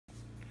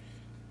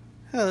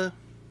Hello,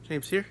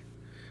 James here.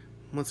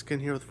 Once again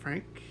here with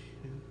Frank.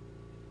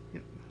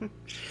 Yeah,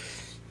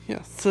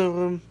 yeah.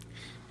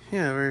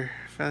 Yeah, we're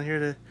finally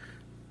here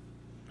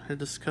to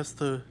discuss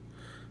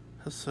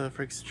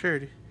Frank's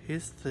charity. He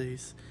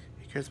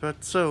cares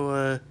about.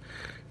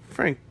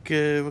 Frank,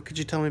 what could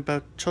you tell me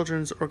about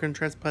Children's Organ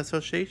Transplant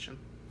Association?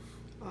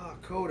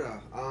 COTA,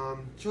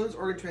 Children's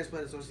Organ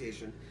Transplant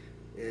Association,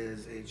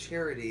 is a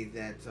charity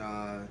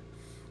that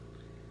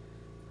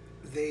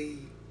they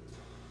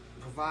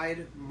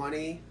provide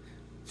money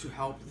to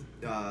help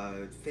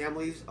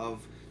families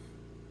of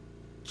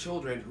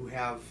children who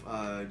have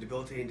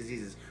debilitating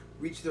diseases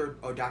reach their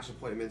doctor's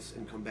appointments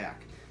and come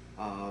back.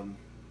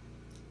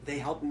 They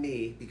helped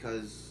me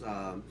because,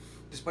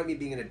 despite me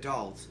being an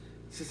adult,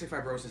 cystic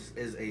fibrosis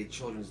is a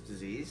children's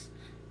disease.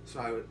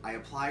 So I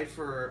applied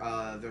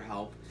for their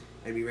help,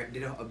 and we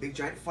did a big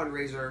giant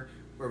fundraiser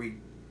where we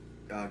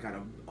got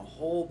a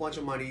whole bunch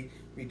of money.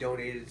 We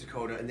donated it to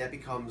COTA, and that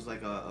becomes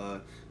like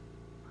a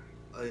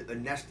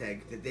nest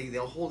egg that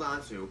they'll hold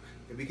on to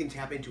that we can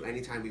tap into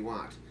anytime we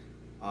want.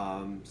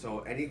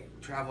 So any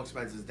travel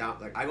expenses down,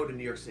 like I go to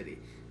New York City,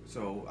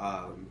 so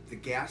the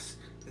gas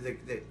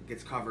that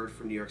gets covered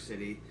from New York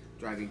City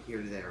driving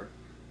here to there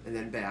and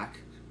then back,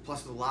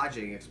 plus the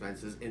lodging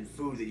expenses and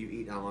food that you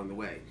eat along the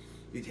way.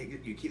 You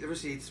keep the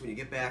receipts. When you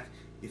get back,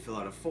 you fill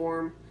out a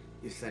form,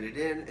 you send it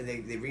in, and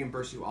they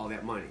reimburse you all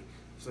that money.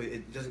 So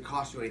it doesn't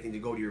cost you anything to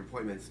go to your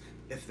appointments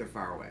if they're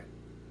far away.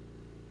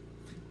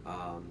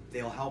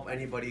 They'll help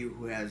anybody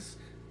who has,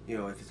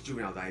 if it's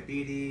juvenile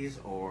diabetes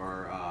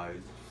or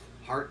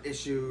heart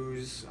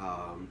issues,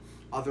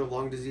 other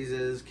lung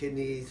diseases,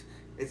 kidneys.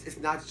 It's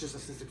not just a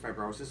cystic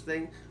fibrosis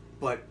thing,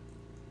 but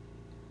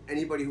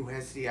anybody who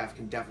has CF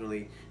can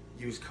definitely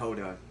use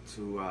COTA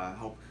to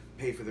help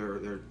pay for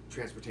their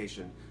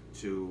transportation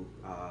to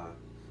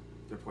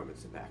their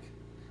appointments and back.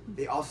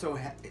 They also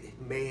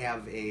may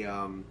have a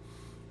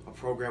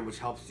program which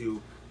helps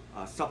you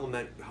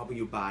supplement helping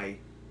you buy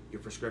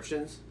your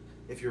prescriptions.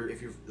 If you're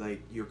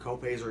like your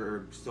copays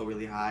are still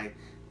really high,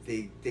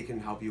 they can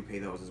help you pay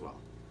those as well.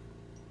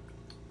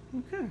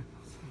 Okay,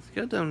 sounds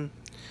good.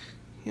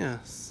 Yeah.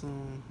 So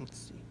let's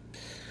see.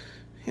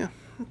 Yeah.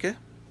 Okay.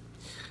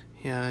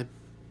 Yeah.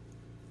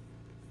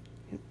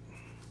 All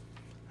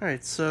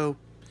right. So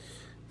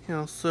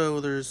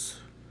there's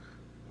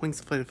Wings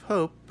of Flight of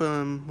Hope.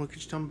 What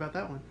could you tell me about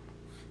that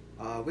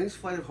one? Wings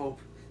Flight of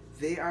Hope,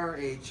 they are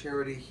a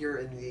charity here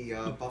in the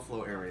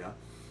Buffalo area.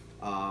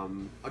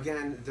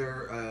 Again,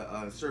 they're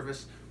a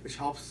service which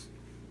helps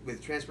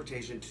with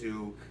transportation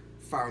to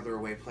farther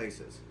away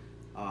places.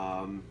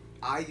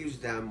 I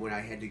used them when I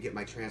had to get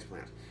my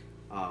transplant.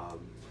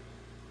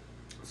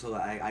 So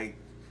I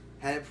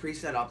had it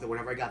pre-set up that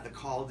whenever I got the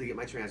call to get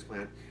my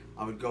transplant,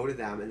 I would go to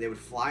them and they would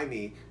fly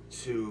me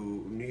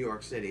to New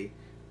York City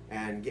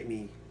and get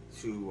me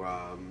to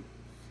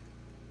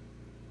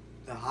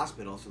the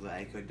hospital so that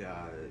I could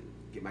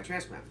get my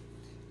transplant.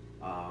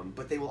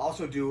 But they will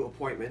also do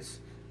appointments.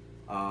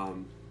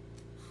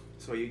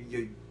 So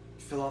you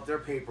fill out their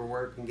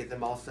paperwork and get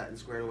them all set and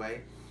squared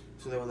away.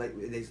 So they will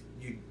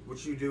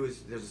what you do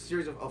is there's a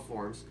series of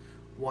forms.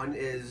 One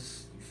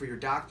is for your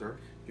doctor.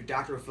 Your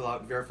doctor will fill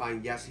out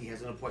verifying yes he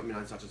has an appointment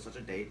on such and such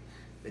a date.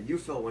 Then you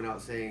fill one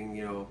out saying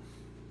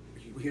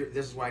here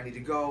this is where I need to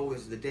go.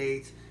 This is the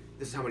date.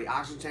 This is how many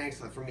oxygen tanks.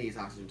 Like for me, it's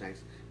oxygen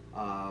tanks.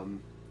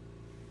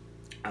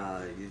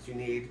 That you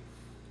need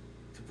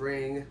to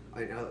bring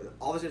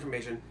all this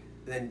information.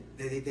 And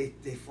then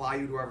they fly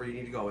you to wherever you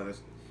need to go. Whether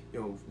it's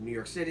New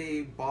York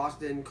City,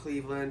 Boston,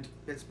 Cleveland,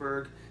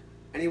 Pittsburgh,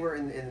 anywhere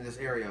in this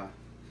area,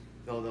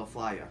 they'll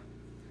fly you.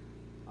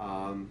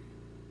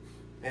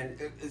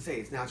 And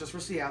it's not just for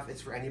CF;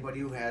 it's for anybody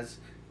who has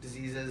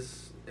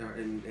diseases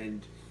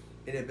and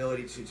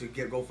inability to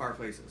go far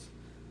places.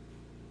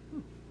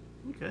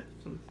 Okay.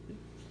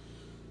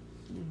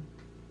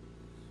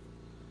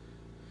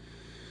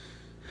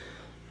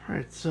 All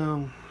right.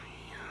 So,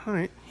 all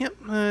right. Yep.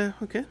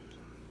 Okay.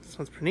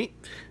 Sounds pretty neat.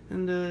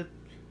 And all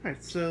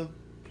right. So,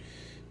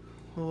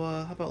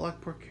 well, how about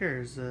Lockport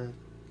Cares?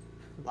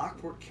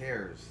 Lockport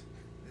Cares.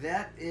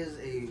 That is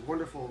a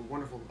wonderful,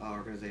 wonderful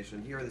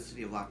organization here in the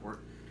city of Lockport.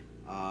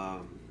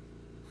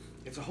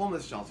 It's a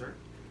homeless shelter.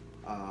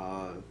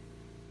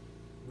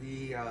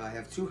 We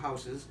have two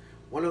houses.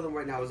 One of them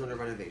right now is under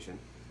renovation,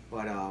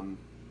 but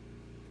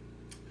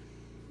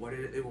what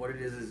it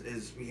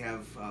is we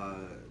have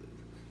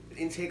an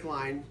intake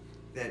line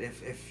that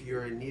if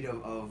you're in need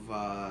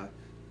of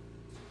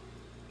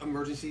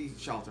emergency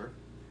shelter,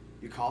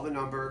 you call the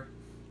number,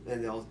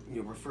 and they'll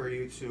refer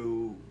you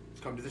to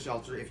come to the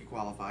shelter if you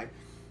qualify,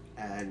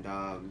 and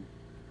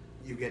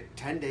you get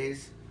 10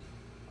 days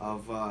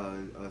of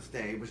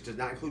stay, which does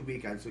not include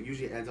weekends, so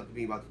usually it ends up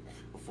being about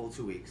a full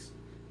 2 weeks.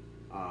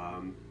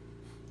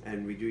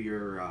 And we do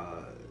your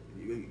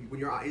when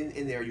you're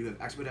in there, you have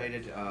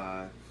expedited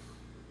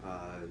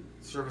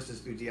services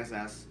through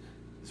DSS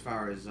as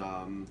far as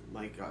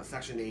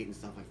Section 8 and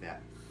stuff like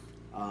that.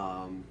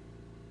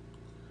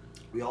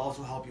 We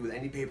also help you with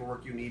any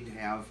paperwork you need to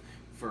have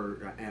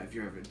for if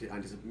you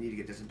need to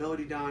get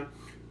disability done,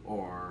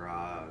 or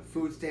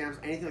food stamps,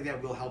 anything like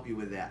that. We'll help you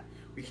with that.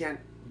 We can't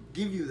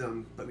give you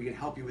them, but we can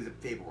help you with the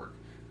paperwork.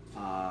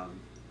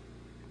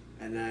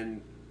 And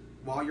then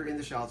while you're in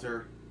the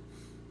shelter,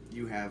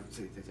 you have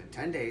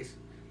 10 days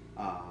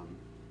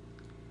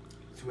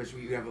to which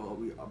we have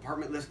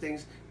apartment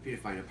listings for you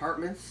to find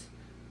apartments.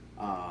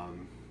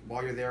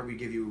 While you're there, we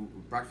give you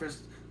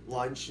breakfast,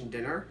 lunch, and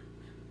dinner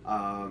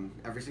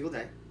every single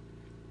day.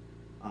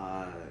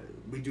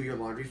 We do your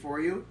laundry for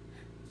you.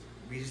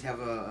 We just have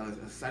a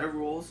set of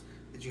rules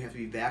that you have to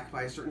be back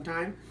by a certain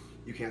time.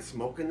 You can't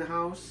smoke in the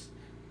house,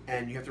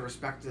 and you have to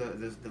respect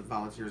the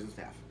volunteers and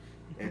staff.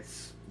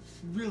 It's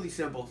really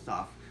simple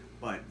stuff,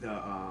 but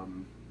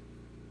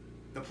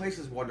the place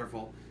is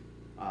wonderful.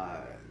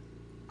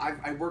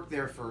 I worked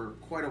there for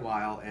quite a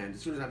while, and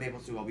as soon as I'm able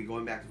to, I'll be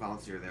going back to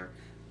volunteer there.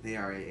 They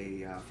are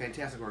a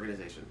fantastic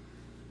organization.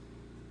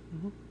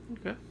 Mm-hmm.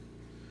 Okay.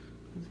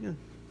 That's good.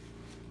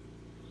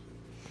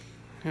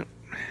 Yep.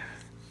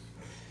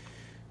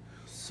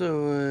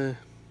 So,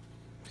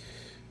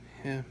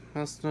 yeah, I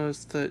also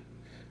noticed that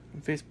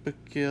on Facebook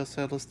you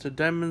also had listed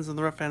Diamonds in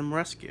the Ruff Animal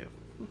Rescue.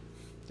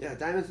 Yeah,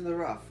 Diamonds in the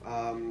Rough.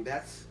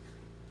 That's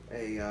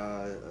they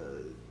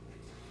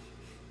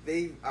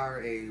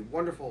are a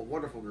wonderful,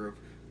 wonderful group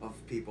of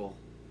people,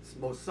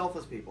 most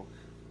selfless people.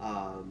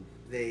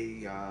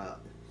 They're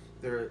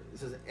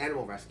this is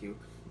animal rescue,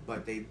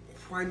 but they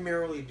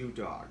primarily do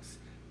dogs.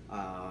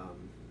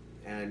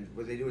 And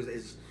what they do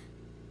is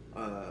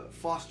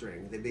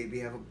fostering. They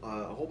have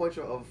a whole bunch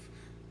of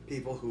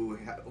people who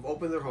have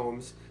opened their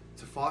homes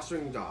to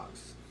fostering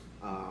dogs.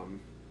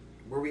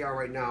 Where we are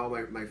right now,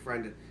 my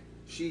friend,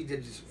 she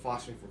did just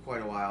fostering for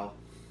quite a while.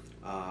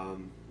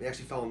 They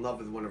actually fell in love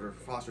with one of her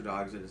foster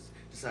dogs and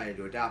decided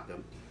to adopt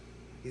him.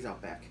 He's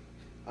out back.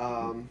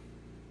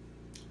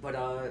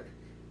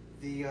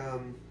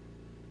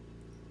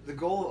 The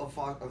goal of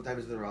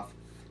Diamonds in the Rough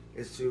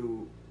is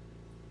to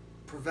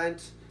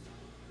prevent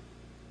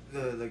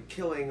the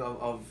killing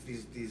of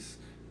these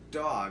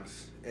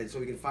dogs, and so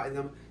we can find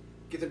them,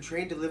 get them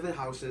trained to live in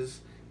houses,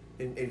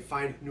 and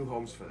find new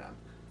homes for them.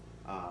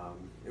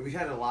 And we've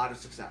had a lot of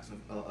success,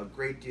 a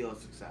great deal of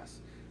success.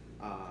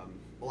 A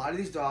lot of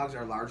these dogs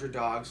are larger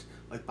dogs,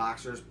 like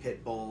boxers,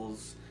 pit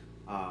bulls,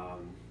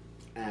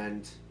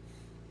 and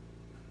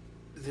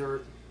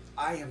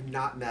I have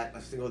not met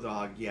a single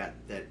dog yet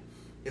that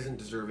isn't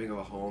deserving of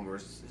a home or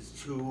is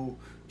too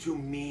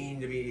mean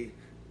to be.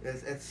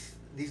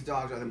 These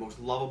dogs are the most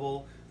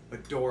lovable,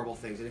 adorable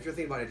things. And if you're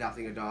thinking about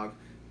adopting a dog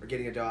or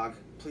getting a dog,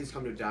 please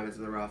come to Diamonds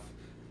in the Rough.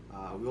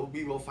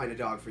 We will find a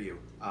dog for you,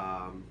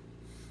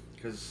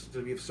 because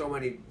we have so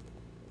many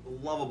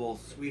lovable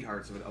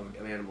sweethearts of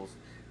animals.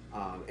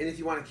 And if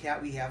you want a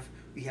cat, we have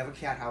a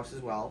cat house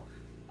as well.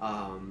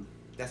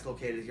 That's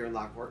located here in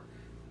Lockport.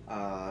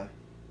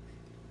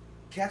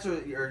 Cats are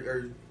a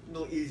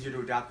little easier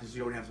to adopt because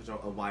you don't have such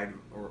a wide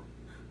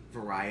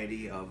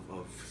variety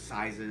of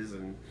sizes,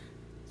 and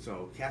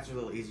so cats are a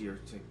little easier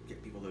to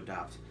get people to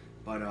adopt.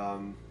 But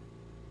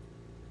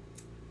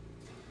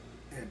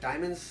at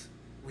Diamonds,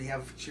 we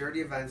have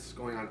charity events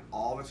going on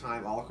all the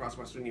time, all across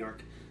Western New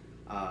York.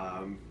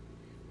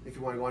 If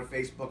you want to go on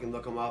Facebook and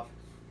look them up,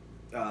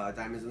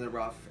 Diamonds in the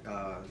Rough,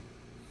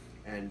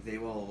 and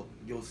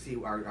you'll see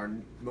our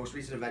most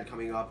recent event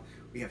coming up.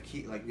 We have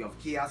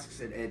kiosks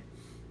at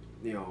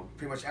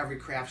pretty much every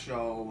craft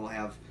show. We'll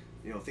have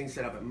things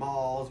set up at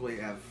malls. We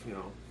have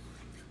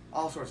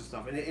all sorts of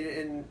stuff.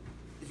 And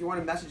if you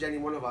want to message any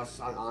one of us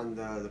on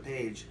the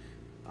page,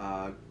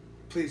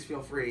 please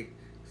feel free.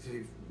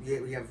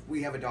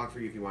 We have a dog for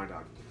you if you want a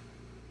dog.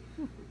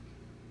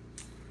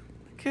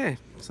 Okay,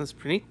 sounds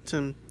pretty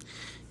neat.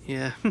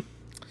 Yeah,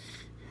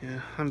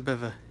 yeah, I'm a bit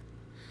of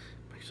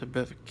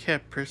a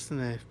cat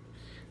person.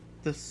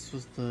 This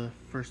was the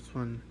first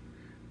one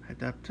I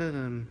adopted,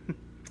 and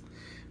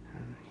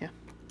yeah.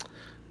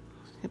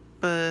 Yep,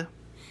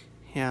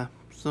 yeah,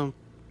 so,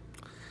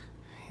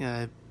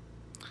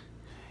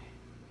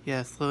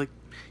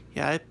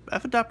 yeah,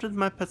 I've adopted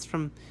my pets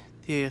from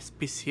the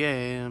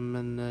ASPCA,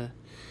 and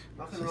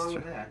nothing wrong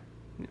with that.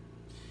 Yeah.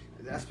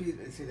 The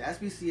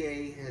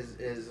ASPCA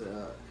is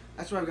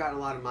that's where I've gotten a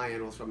lot of my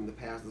animals from in the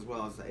past, as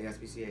well as the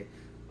ASPCA.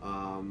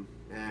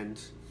 And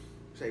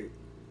say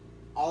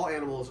all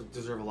animals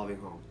deserve a loving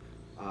home.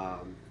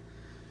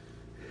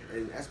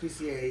 And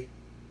SPCA,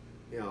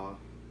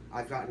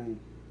 I've gotten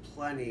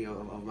plenty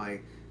of my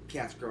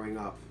cats growing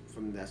up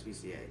from the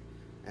SPCA,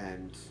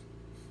 and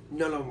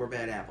none of them were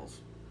bad apples.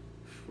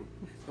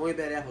 The only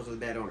bad apples are the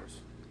bad owners.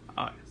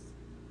 Oh, yes.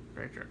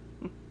 Very true.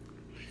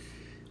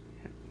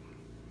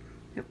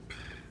 Yep.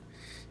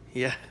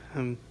 Yeah.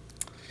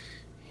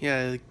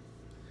 Yeah.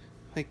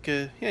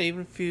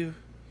 Even if you've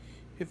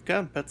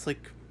got pets,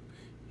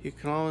 you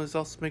can always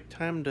also make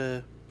time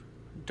to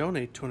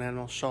donate to an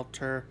animal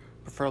shelter,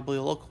 preferably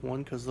a local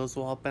one, because those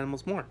will help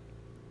animals more.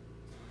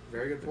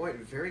 Very good point.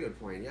 Very good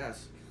point.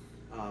 Yes.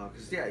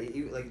 Because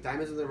like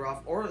Diamonds in the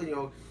Rough, or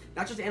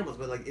not just animals,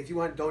 but if you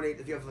want to donate,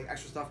 if you have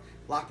extra stuff,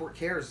 Lockport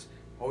Cares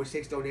always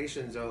takes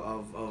donations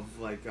of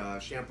like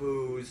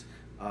shampoos,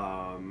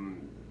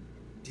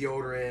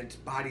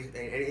 deodorant, body,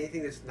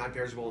 anything that's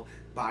non-perishable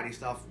body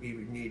stuff. We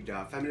need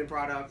feminine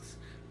products.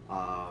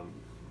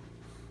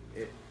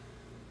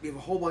 We have a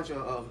whole bunch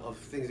of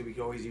things that we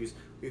can always use.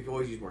 We can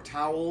always use more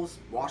towels,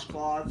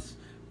 washcloths,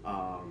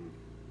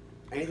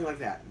 anything like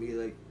that. We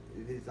like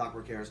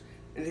Lockport Cares,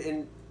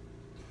 and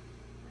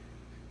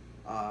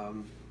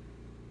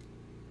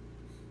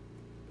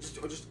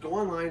just go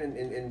online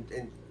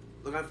and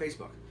look on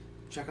Facebook.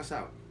 Check us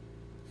out.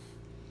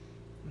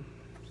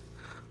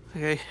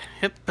 Okay,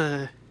 yep,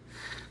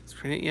 it's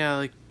pretty, yeah,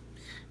 like,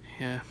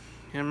 yeah,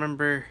 I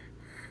remember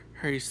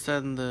how you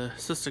said in the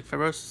Cystic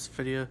Fibrosis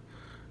video,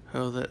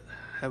 that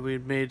we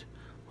had made a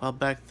while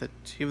back, that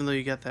even though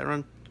you got that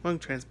lung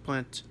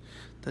transplant,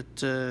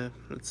 that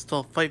it's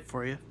still a fight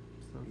for you.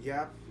 So.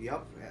 Yep.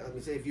 Let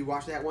me say, if you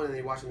watch that one and then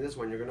you're watching this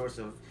one, you're going to notice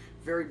a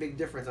very big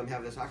difference. I'm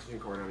having this oxygen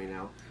cord on me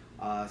now.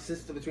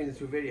 Since between the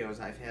two videos,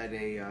 I've had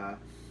a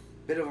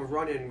bit of a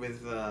run-in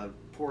with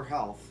poor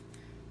health,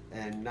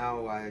 and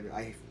now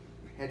I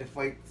had to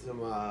fight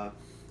some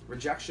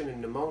rejection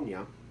and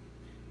pneumonia,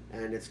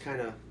 and it's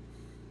kind of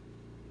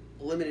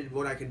limited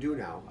what I can do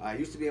now. I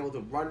used to be able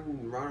to run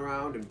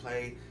around and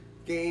play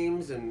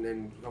games,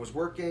 and I was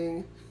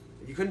working.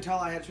 You couldn't tell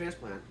I had a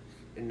transplant,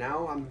 and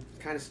now I'm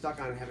kind of stuck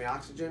on having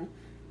oxygen.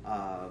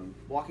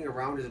 Walking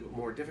around is a bit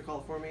more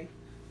difficult for me,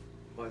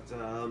 but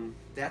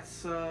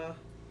that's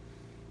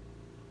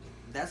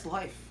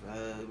life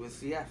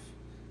with CF.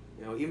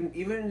 You know,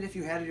 even if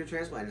you had your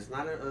transplant, it's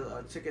not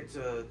a ticket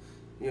to,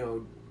 you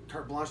know,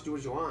 carte blanche, do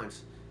what you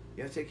want.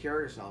 You have to take care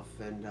of yourself,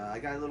 and I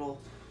got a little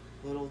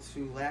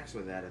too lax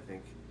with that, I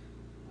think.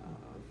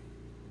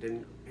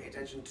 Didn't pay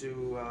attention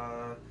to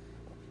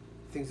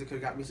things that could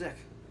have got me sick,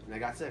 and I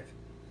got sick.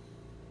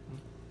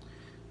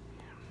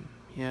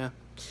 Yeah,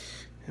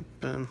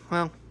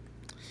 well,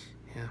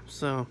 yeah,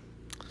 so,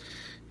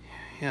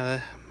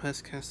 yeah,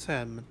 that's kind of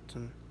sad,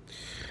 but,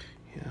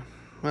 yeah,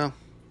 well,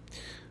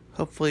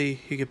 hopefully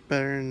you get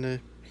better, and,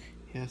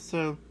 yeah,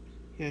 so,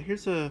 yeah,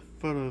 here's a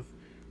photo of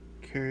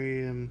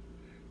Karrie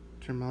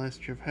during my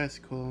last year of high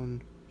school,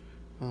 and,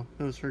 well,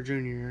 it was her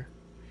junior year.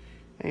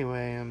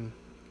 Anyway,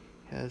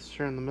 yeah, it's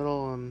her in the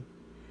middle, and,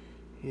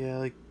 yeah,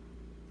 like,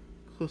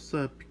 close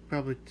up, you can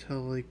probably tell,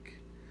 like,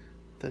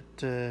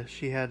 that,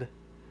 she had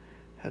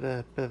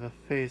a bit of a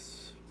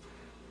face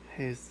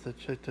haze that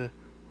she had to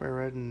wear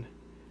red and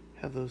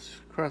have those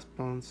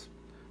crossbones.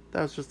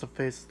 That was just a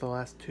face the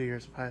last 2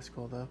 years of high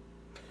school, though.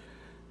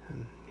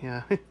 And,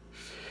 yeah.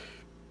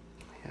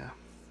 Yeah.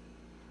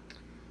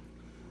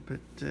 But,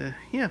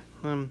 yeah,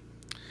 I'm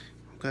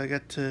glad I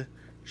got to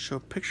show a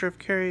picture of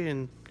Karrie,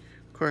 and,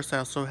 of course, I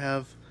also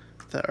have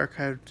the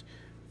archived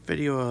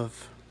video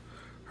of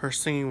her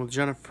singing with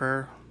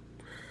Jennifer,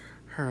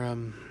 her,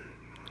 and,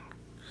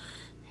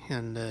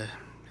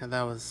 yeah,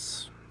 that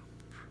was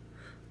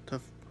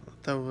tough.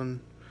 That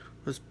one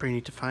was pretty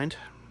neat to find.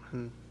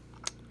 And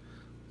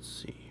let's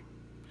see.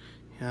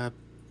 Yeah,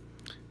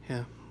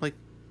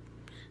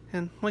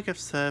 like I've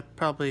said,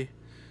 probably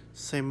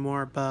say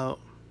more about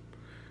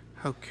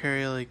how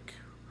Karrie,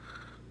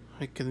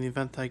 like in the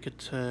event that I get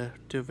to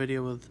do a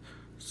video with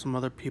some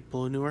other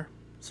people who knew her,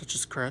 such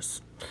as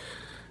Chris.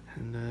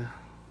 And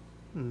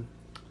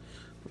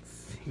let's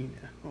see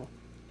now. Oh,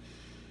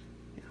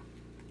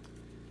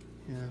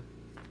 yeah.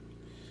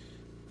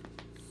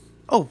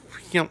 Oh,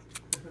 you know,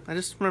 I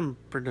just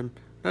remembered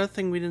another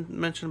thing we didn't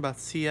mention about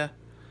CF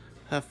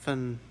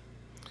in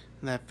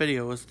that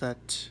video was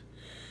that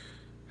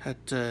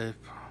that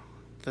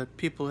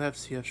people who have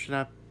CF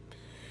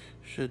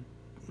should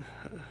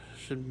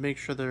make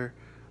sure they're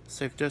a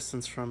safe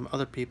distance from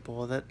other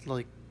people. That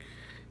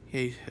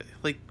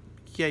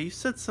yeah, you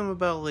said something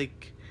about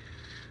like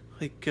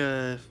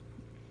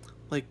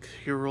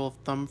your rule of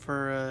thumb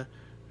for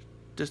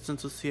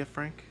distance with CF,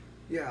 Frank.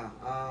 Yeah.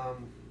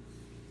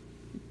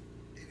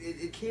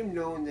 It came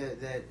known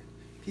that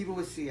people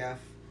with CF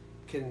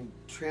can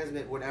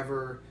transmit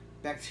whatever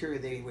bacteria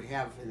they would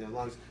have in their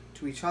lungs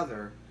to each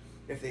other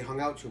if they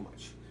hung out too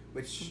much,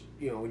 which,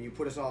 you know, when you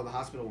put us all in the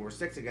hospital when we're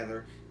sick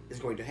together is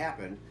going to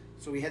happen.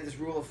 So we had this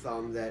rule of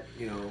thumb that,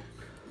 you know,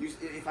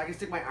 if I can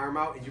stick my arm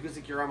out and you can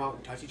stick your arm out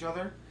and touch each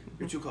other,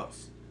 you're too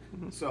close.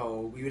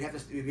 So we would have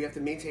to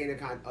maintain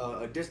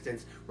a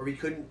distance where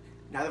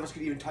neither of us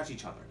could even touch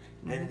each other.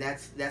 And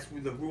that's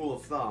the rule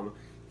of thumb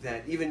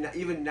that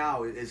even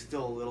now is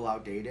still a little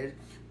outdated,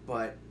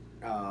 but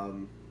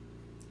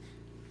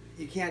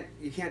you can't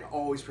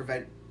always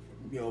prevent,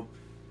 you know,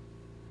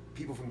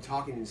 people from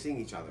talking and seeing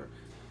each other.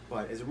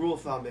 But as a rule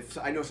of thumb, if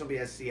I know somebody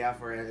has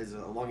CF or has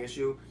a lung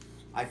issue,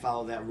 I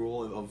follow that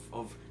rule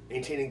of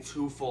maintaining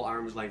 2 full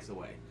arms lengths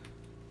away.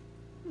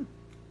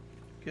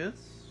 Guess.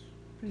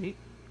 Neat.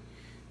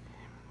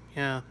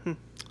 Yeah.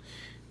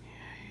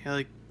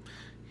 Yeah,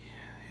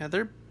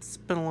 there's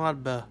been a lot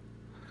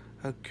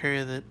of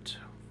Karrie that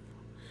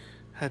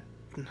had,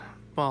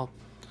 well,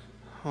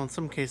 in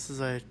some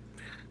cases I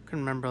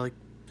couldn't remember,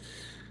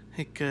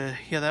 yeah,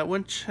 that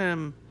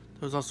windchime,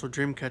 there was also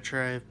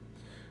Dreamcatcher.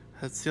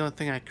 That's the only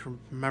thing I can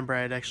remember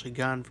I had actually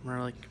gotten from her.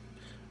 Like,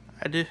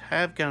 I did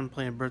have gotten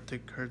plenty of birthday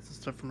cards and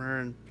stuff from her,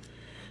 and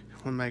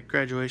when my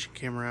graduation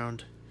came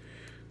around,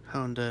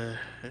 and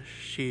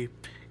she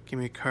gave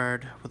me a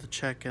card with a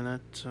check in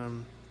it.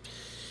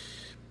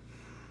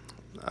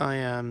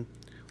 I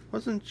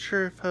wasn't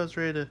sure if I was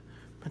ready to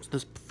mention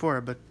this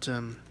before, but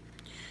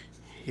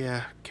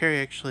yeah,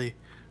 Karrie actually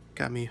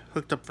got me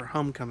hooked up for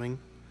homecoming,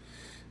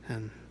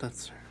 and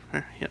that's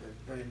her. Yep.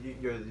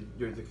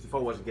 The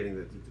phone wasn't getting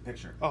the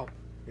picture. Oh,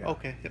 Yeah.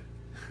 okay. Yep.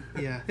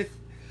 Yeah.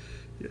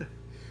 Yeah.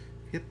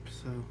 Yep.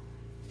 So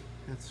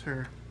that's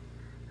her.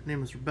 Her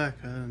name is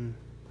Rebecca, and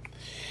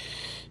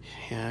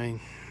yeah,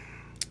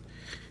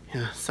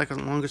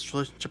 second longest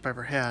relationship I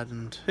ever had,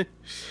 and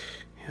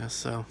yeah,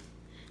 so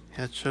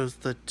yeah, it shows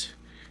that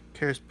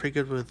Karrie's pretty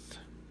good with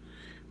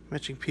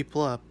matching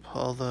people up.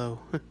 Although,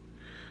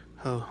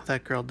 oh,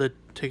 that girl did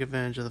take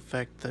advantage of the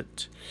fact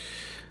that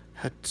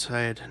I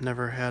had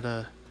never had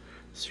a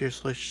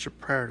serious relationship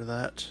prior to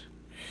that.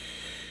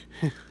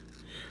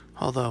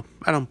 Although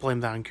I don't blame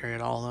that on Karrie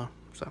at all, though.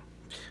 So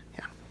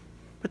yeah,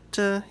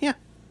 but yeah,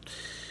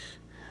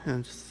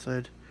 and just thought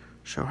I'd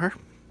show her,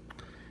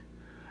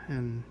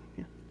 and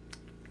yeah.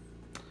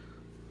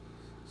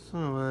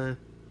 So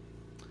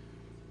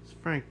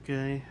Frank,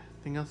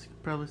 anything else you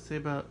could probably say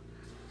about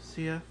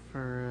CF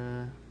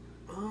or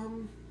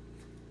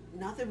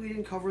Not that we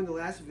didn't cover in the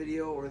last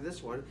video or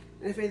this one,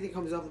 and if anything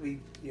comes up that we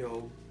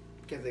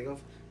can't think of,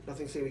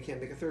 nothing saying we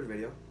can't make a third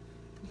video.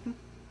 Mm-hmm.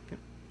 Yep.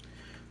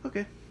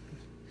 Okay.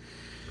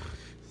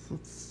 So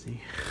let's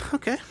see.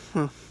 Okay.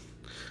 Well,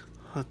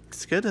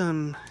 looks good.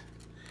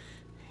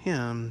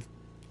 Yeah.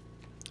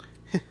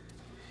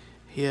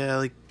 Yeah.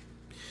 Like.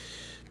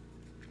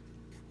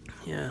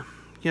 Yeah.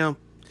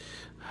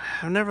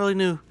 I never really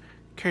knew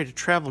Karrie to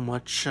travel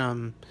much.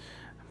 Yeah.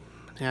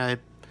 I'm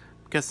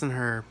guessing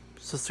her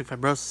cystic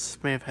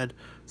fibrosis may have had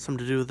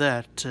something to do with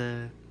that.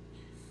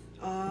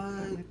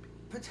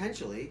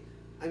 Potentially.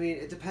 I mean,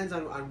 it depends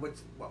on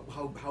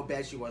how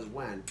bad she was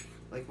when.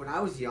 Like, when I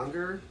was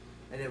younger,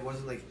 and it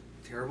wasn't, like,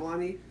 terrible on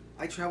me,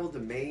 I traveled to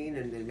Maine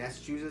and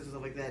Massachusetts and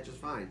stuff like that just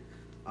fine.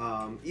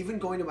 Even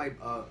going to my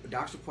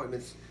doctor's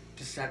appointments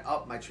to set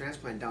up my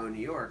transplant down in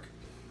New York,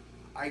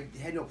 I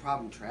had no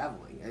problem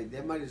traveling.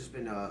 That might have just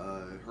been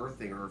her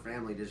thing, or her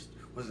family just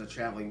wasn't a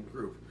traveling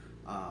group.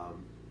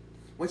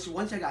 Once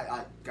I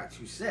got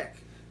too sick,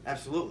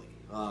 absolutely.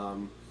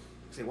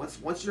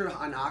 Once you're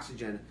on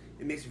oxygen,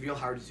 it makes it real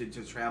hard to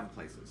travel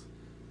places.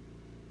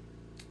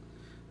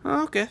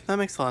 Oh, okay, that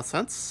makes a lot of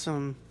sense.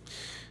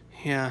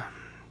 Yeah,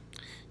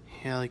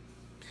 I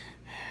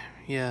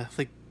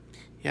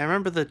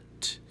remember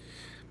that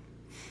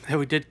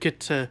we did get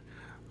to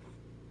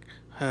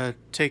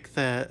take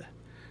that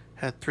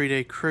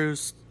 3-day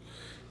cruise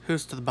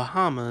to the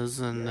Bahamas,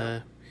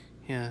 and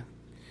yeah.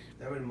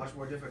 That would have been much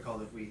more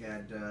difficult if we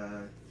had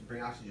to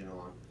bring oxygen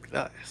along.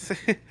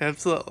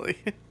 Absolutely.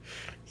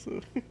 So,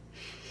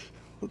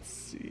 let's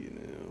see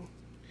now.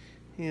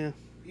 Yeah.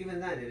 Even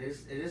then, it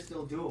is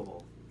still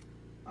doable.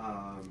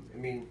 I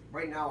mean,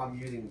 right now I'm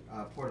using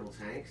portable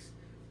tanks,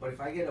 but if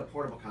I get a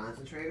portable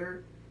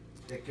concentrator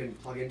that can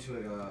plug into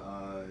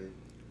a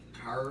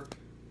car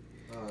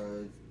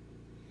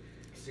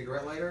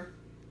cigarette lighter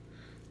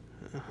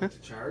to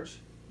charge,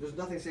 there's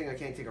nothing saying I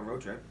can't take a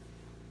road trip.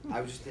 I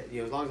was just,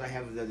 as long as I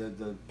have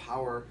the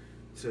power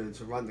to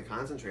run the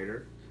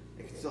concentrator,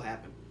 it can still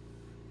happen.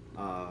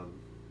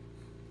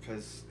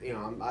 Because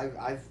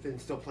I've been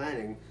still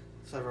planning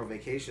several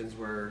vacations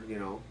where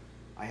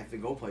I have to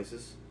go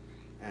places,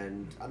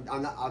 and I'm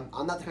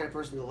not the kind of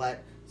person to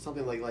let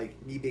something like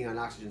me being on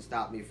oxygen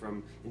stop me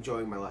from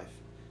enjoying my life.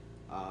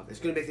 It's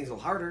going to make things a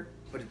little harder,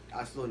 but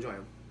I still enjoy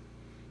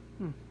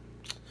them.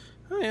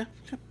 Oh yeah,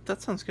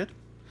 that sounds good.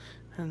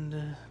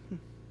 And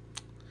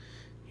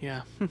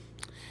yeah.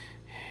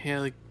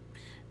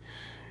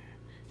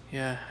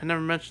 I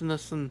never mentioned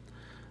this in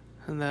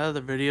the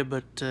other video,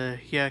 but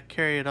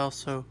Karrie had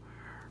also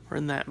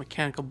ridden that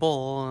mechanical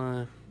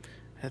bull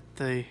at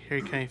the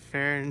Erie County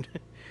Fair, and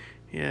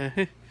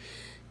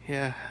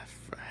I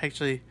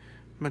actually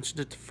mentioned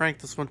it to Frank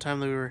this one time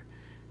that we were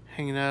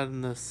hanging out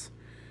in this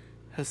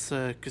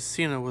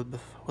casino with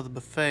a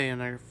buffet in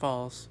Niagara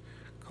Falls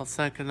called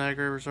Seneca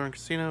Niagara Resort and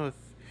Casino. If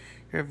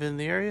you're ever in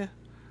the area,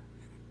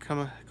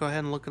 go ahead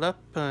and look it up.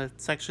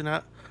 It's actually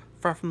not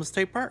far from the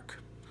state park.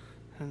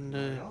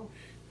 And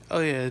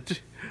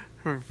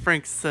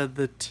Frank said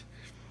that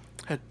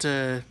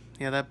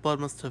that blood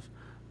must have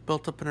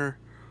built up in her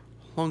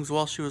lungs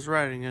while she was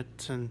riding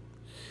it, and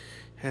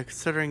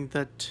considering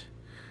that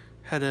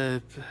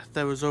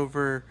that was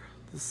over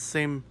the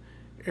same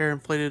air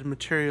inflated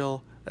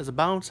material as a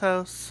bounce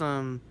house,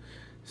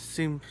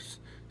 seems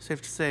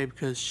safe to say,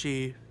 because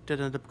she did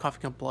end up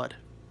coughing up blood.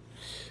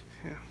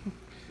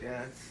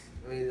 Yeah,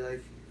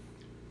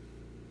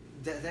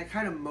 that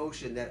kind of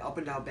motion, that up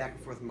and down, back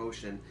and forth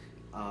motion,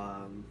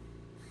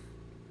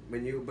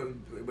 when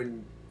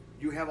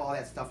you have all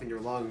that stuff in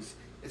your lungs,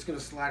 it's going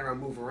to slide around,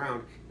 move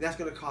around. That's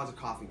going to cause a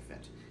coughing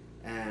fit.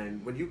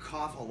 And when you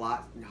cough a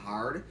lot and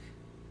hard,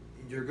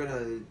 you're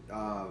gonna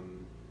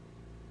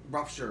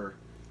rupture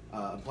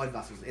blood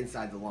vessels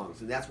inside the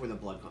lungs, and that's where the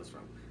blood comes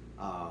from.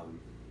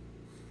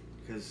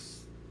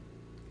 Because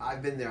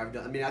I've been there. I've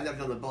never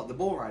done the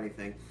bull riding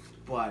thing,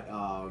 but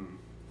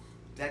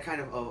that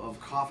kind of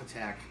cough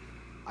attack,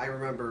 I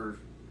remember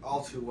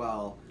all too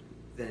well.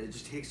 That it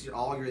just takes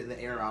all the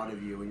air out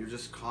of you, and you're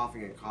just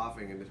coughing and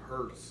coughing, and it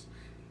hurts,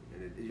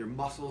 and your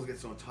muscles get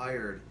so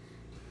tired.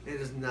 It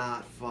is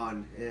not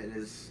fun. It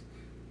is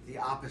the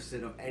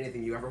opposite of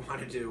anything you ever want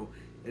to do.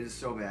 It is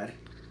so bad.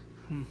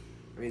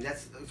 I mean,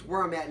 that's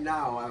where I'm at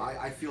now.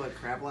 I feel like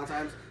crap a lot of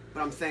times,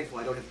 but I'm thankful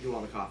I don't have to do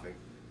all the coughing.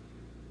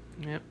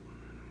 Yep.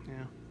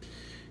 Yeah.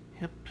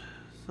 Yep.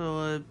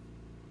 So,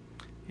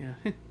 yeah.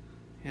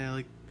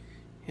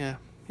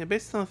 Yeah,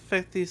 based on the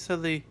fact that you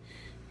said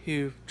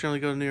you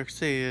generally go to New York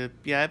City,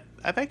 yeah,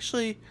 I've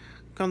actually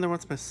gone there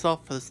once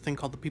myself for this thing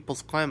called the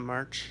People's Climate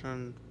March,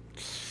 and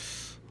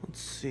let's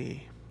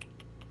see.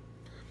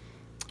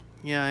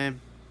 Yeah,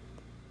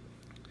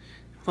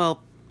 I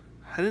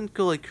didn't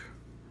go, like,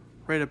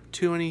 right up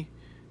to any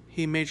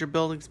major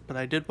buildings, but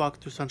I did walk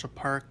through Central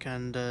Park,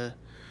 and I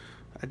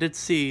did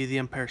see the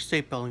Empire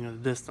State Building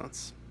in the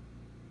distance.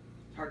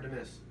 Hard to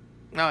miss.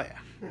 Oh, yeah.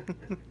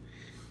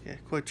 Yeah,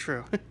 quite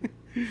true.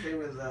 Same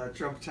with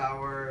Trump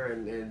Tower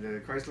and the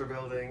Chrysler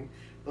Building.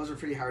 Those are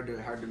pretty hard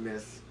to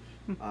miss.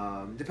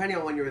 Depending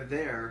on when you were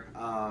there,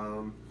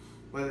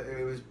 whether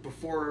it was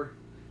before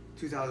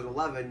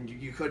 2011,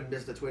 you couldn't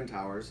miss the Twin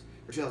Towers,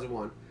 or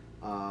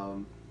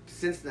 2001.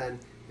 Since then,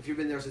 if you've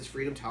been there since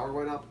Freedom Tower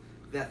went up,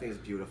 that thing is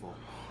beautiful.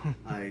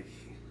 Like,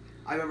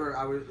 I remember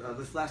I was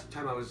this last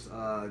time I was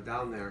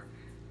down there,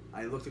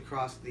 I looked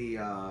across the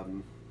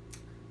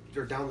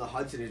or down the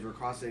Hudson as we're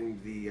crossing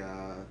the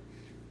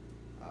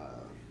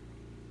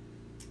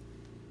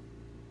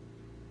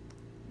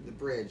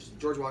bridge, the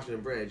George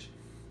Washington Bridge,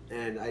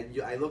 and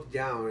I looked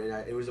down,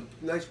 and it was a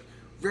nice,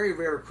 very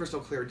rare, crystal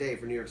clear day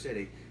for New York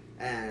City,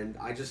 and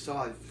I just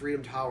saw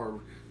Freedom Tower,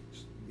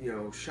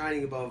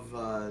 shining above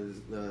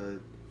the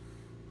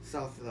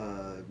South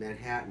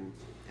Manhattan,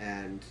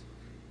 and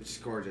it's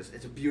just gorgeous.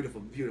 It's a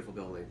beautiful, beautiful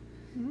building.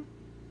 Mm-hmm.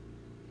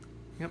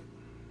 Yep.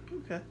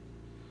 Okay.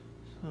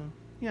 So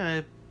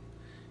yeah,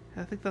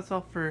 I think that's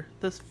all for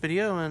this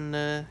video, and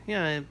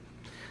yeah,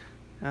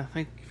 I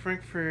thank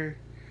Frank for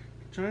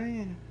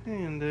joining,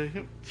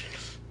 and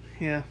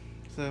yeah.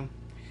 So,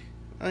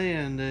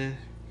 and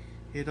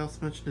he'd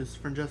also mentioned his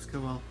friend Jessica.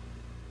 Well,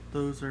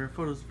 those are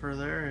photos of her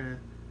there.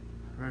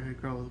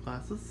 Redhead girl with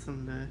glasses,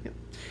 and yep.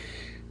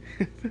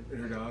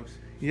 And her dogs.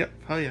 Yep.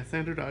 Oh yeah,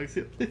 and her dogs.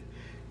 Yep.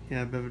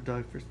 Yeah, Bubba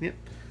dog person. Yep.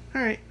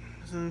 All right.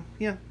 So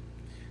yeah,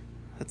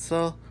 that's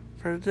all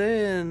for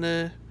today, and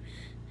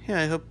yeah,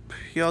 I hope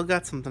you all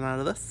got something out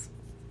of this.